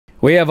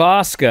We have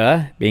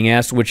Asuka being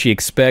asked what she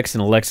expects in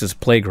Alexa's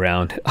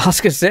playground.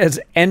 Asuka says,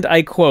 and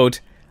I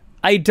quote,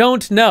 "I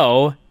don't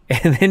know,"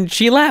 and then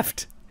she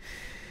left.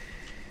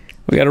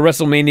 We got a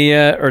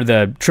WrestleMania, or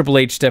the Triple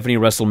H Stephanie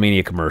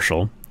WrestleMania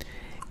commercial.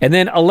 And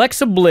then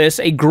Alexa Bliss,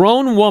 a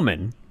grown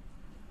woman,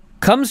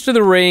 comes to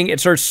the ring and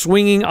starts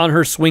swinging on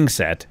her swing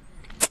set.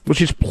 Well,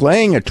 she's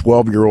playing a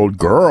 12-year-old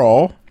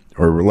girl,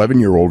 or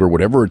 11-year-old, or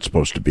whatever it's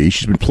supposed to be.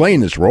 She's been playing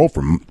this role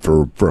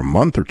for a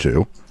month or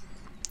two.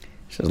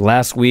 She says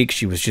last week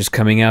she was just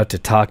coming out to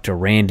talk to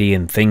Randy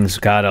and things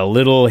got a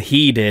little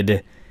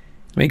heated.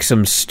 Make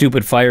some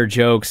stupid fire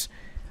jokes.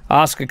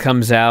 Asuka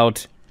comes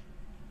out,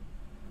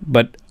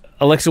 but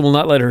Alexa will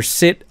not let her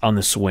sit on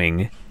the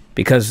swing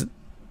because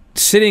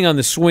sitting on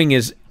the swing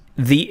is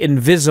the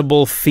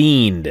Invisible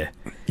Fiend.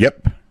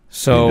 Yep.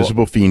 So the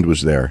Invisible Fiend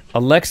was there.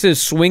 Alexa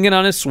is swinging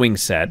on a swing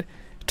set,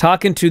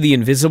 talking to the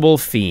Invisible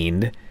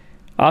Fiend.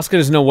 Asuka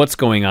doesn't know what's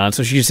going on,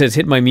 so she just says,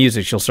 "Hit my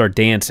music," she'll start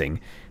dancing.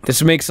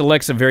 This makes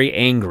Alexa very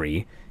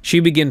angry. She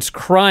begins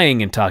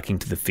crying and talking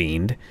to the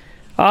Fiend.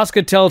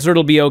 Asuka tells her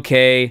it'll be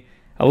okay.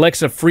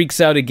 Alexa freaks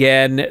out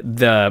again.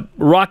 The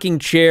rocking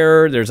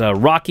chair, there's a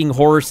rocking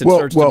horse that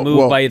starts to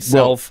move by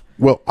itself.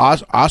 Well,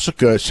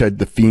 Asuka said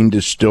the Fiend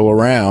is still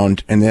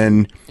around, and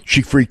then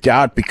she freaked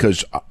out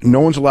because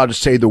no one's allowed to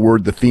say the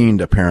word "the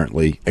Fiend,"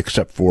 apparently,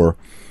 except for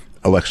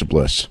Alexa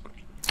Bliss.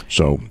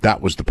 So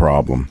that was the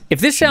problem. If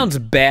this sounds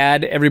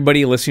bad,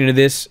 everybody listening to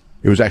this,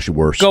 it was actually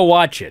worse. Go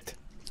watch it.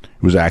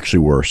 It was actually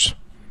worse.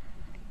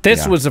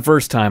 This was the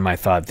first time I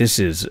thought, this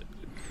is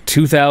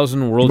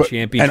 2000 World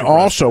Championship. And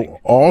also,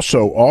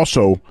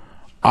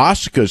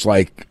 Asuka's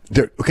like,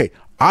 okay,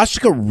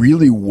 Asuka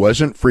really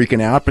wasn't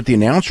freaking out, but the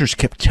announcers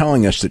kept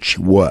telling us that she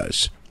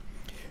was.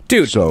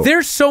 Dude,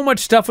 there's so much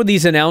stuff with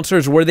these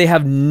announcers where they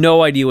have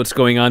no idea what's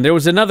going on. There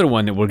was another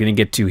one that we're going to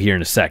get to here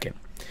in a second.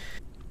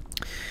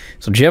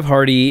 So Jeff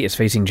Hardy is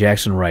facing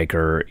Jackson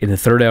Riker in the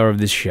third hour of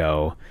this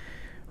show.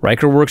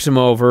 Riker works him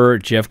over.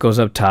 Jeff goes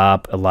up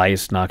top.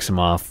 Elias knocks him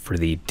off for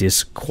the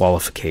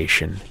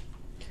disqualification.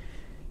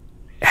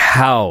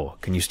 How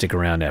can you stick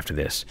around after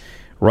this?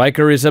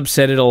 Riker is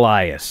upset at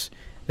Elias.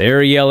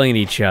 They're yelling at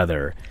each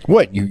other.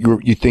 What,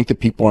 you think that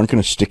people aren't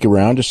going to stick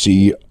around to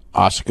see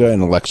Asuka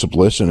and Alexa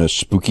Bliss in a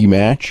spooky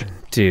match?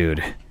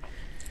 Dude.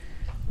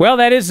 Well,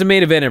 that is the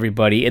main event,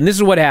 everybody, and this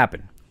is what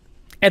happened.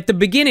 At the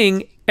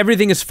beginning,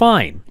 everything is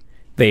fine.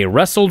 They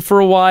wrestled for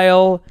a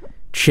while,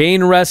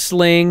 chain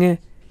wrestling,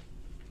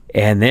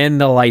 and then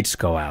the lights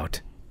go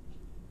out.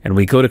 And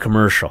we go to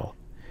commercial.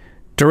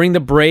 During the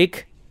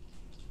break,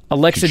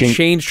 Alexa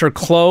changed her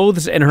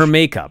clothes and her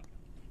makeup.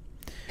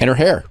 And her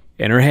hair.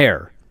 And her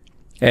hair.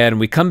 And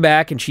we come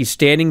back, and she's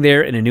standing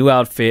there in a new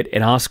outfit,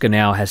 and Asuka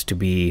now has to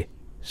be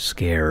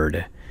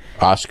scared.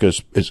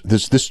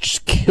 This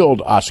just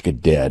killed Asuka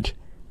dead.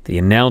 The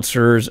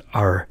announcers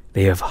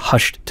they have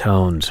hushed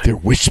tones. They're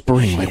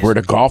whispering like we're at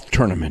a golf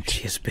tournament.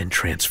 She has been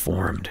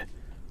transformed.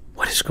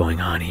 What is going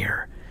on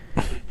here?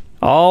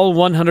 All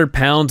 100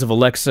 pounds of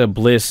Alexa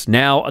Bliss,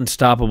 now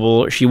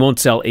unstoppable. She won't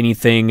sell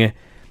anything.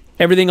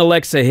 Everything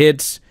Alexa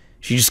hits,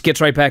 she just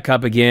gets right back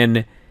up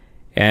again.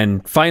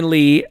 And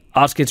finally,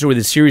 Asuka hits her with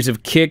a series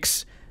of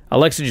kicks.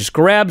 Alexa just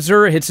grabs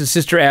her, hits his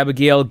sister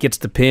Abigail, gets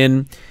the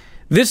pin.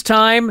 This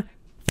time,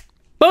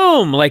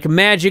 boom, like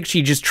magic,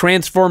 she just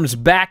transforms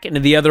back into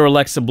the other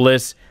Alexa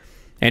Bliss.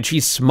 And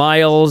she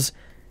smiles.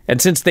 And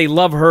since they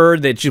love her,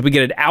 we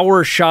get an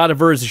hour shot of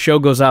her as the show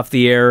goes off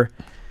the air.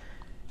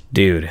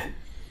 Dude,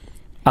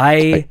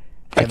 I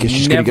guess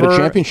she's going to get a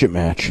championship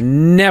match.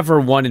 Never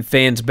wanted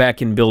fans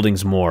back in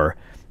buildings more.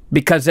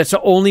 Because that's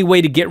the only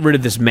way to get rid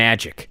of this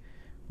magic.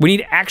 We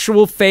need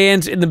actual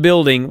fans in the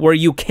building where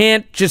you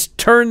can't just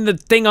turn the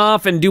thing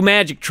off and do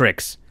magic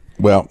tricks.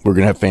 Well, we're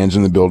going to have fans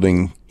in the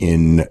building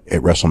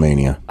at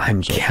WrestleMania.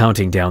 I'm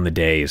counting down the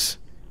days.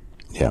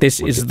 Yeah,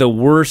 this is the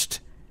worst.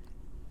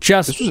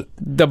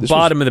 The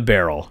bottom of the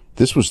barrel.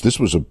 This was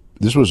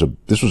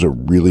a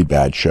really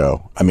bad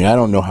show. I mean, I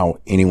don't know how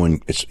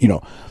anyone. It's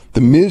the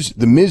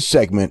Miz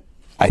segment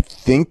I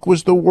think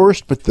was the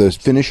worst, but the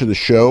finish of the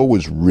show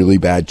was really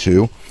bad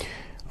too.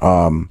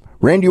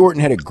 Randy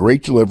Orton had a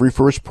great delivery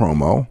for his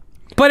promo,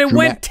 but it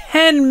went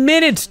 10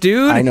 minutes,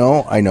 dude. I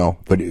know,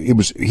 but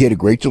he had a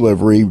great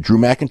delivery. Drew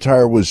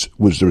McIntyre was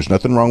there was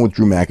nothing wrong with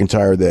Drew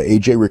McIntyre. The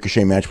AJ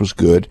Ricochet match was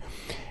good,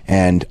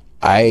 and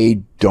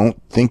I don't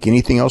think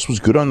anything else was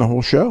good on the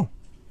whole show.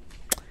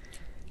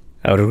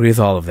 I would agree with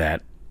all of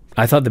that.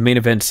 I thought the main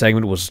event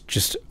segment was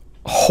just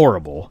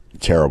horrible.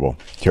 Terrible.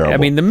 I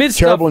mean, the Miz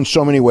terrible in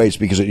so many ways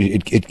because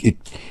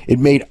it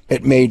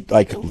made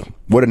like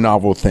what a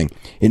novel thing.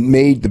 It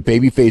made the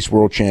babyface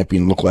world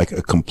champion look like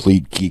a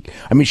complete geek.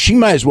 I mean, she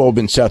might as well have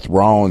been Seth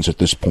Rollins at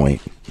this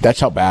point. That's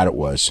how bad it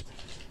was.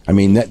 I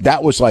mean,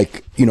 that was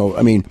like,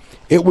 I mean,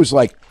 it was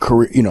like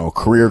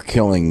career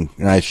killing,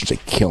 and I should say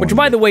killing. Which,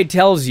 by the way,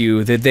 tells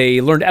you that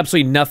they learned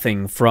absolutely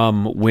nothing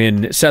from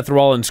when Seth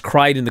Rollins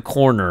cried in the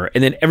corner,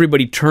 and then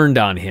everybody turned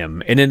on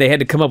him, and then they had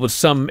to come up with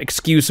some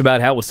excuse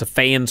about how it was the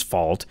fans'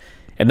 fault,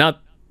 and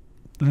not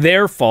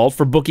their fault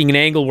for booking an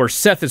angle where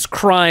Seth is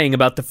crying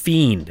about the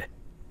Fiend.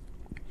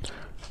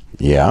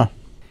 Yeah.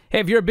 Hey,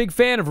 if you're a big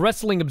fan of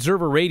Wrestling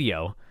Observer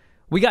Radio,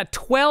 we got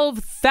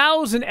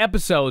 12,000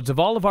 episodes of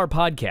all of our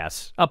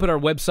podcasts up at our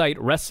website,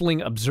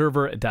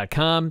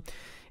 WrestlingObserver.com.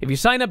 If you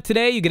sign up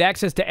today, you get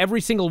access to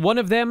every single one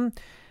of them.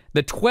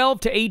 The 12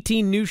 to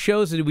 18 new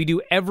shows that we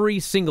do every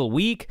single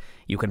week.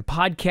 You can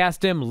podcast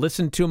them,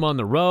 listen to them on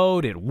the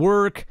road, at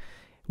work,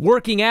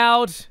 working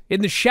out,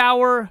 in the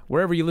shower,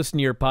 wherever you listen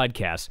to your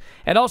podcasts.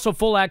 And also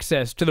full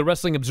access to the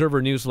Wrestling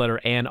Observer newsletter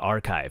and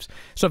archives.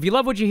 So if you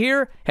love what you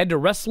hear, head to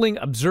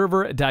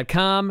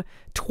WrestlingObserver.com.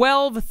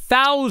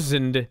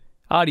 12,000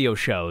 audio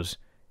shows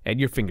at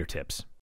your fingertips.